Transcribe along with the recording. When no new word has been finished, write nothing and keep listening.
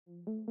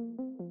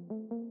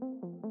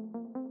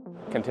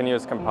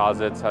Continuous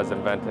Composites has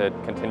invented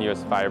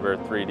continuous fiber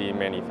 3D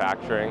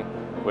manufacturing,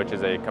 which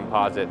is a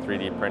composite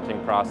 3D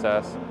printing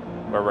process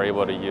where we're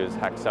able to use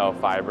Hexcel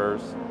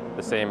fibers,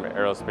 the same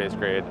aerospace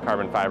grade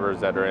carbon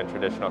fibers that are in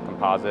traditional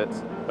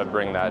composites, but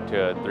bring that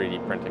to a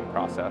 3D printing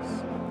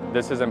process.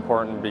 This is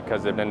important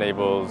because it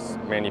enables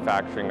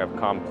manufacturing of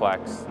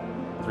complex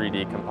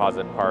 3D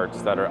composite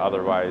parts that are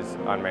otherwise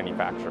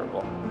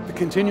unmanufacturable. The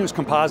Continuous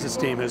Composites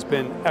team has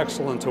been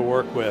excellent to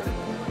work with.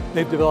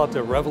 They've developed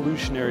a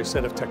revolutionary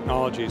set of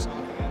technologies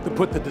to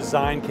put the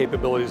design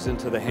capabilities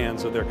into the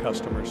hands of their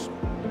customers.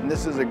 And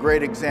this is a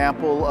great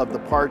example of the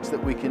parts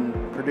that we can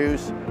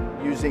produce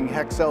using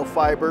Hexcel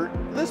fiber.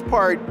 This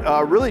part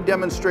really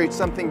demonstrates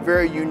something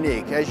very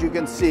unique. As you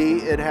can see,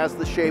 it has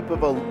the shape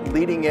of a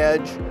leading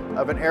edge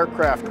of an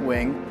aircraft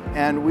wing,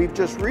 and we've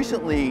just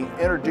recently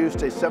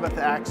introduced a 7th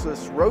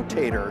axis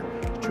rotator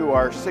to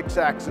our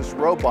 6-axis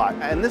robot.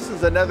 And this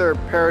is another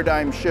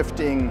paradigm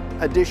shifting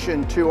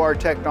addition to our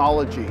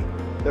technology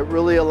that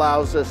really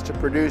allows us to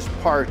produce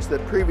parts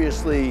that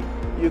previously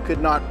you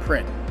could not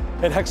print.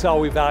 At Hexcel,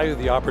 we value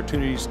the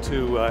opportunities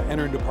to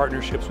enter into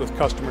partnerships with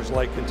customers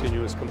like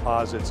Continuous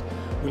Composites.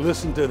 We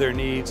listen to their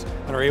needs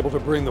and are able to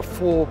bring the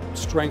full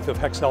strength of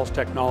Hexcel's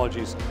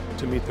technologies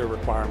to meet their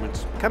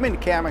requirements. Coming to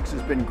CAMX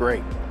has been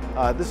great.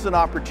 This is an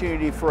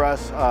opportunity for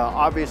us.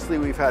 Obviously,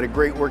 we've had a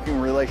great working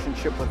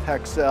relationship with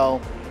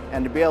Hexcel,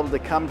 and to be able to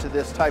come to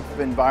this type of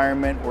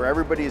environment where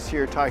everybody is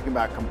here talking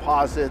about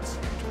composites,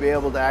 to be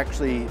able to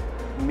actually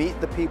meet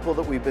the people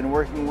that we've been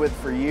working with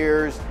for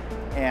years,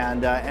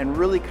 and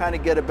really kind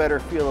of get a better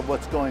feel of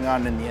what's going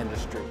on in the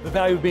industry. The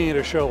value of being at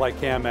a show like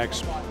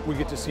CAMX, we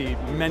get to see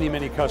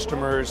many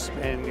customers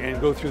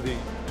and go through the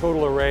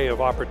total array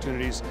of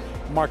opportunities,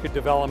 market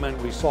development,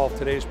 we solve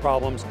today's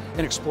problems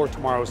and explore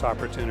tomorrow's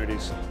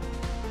opportunities.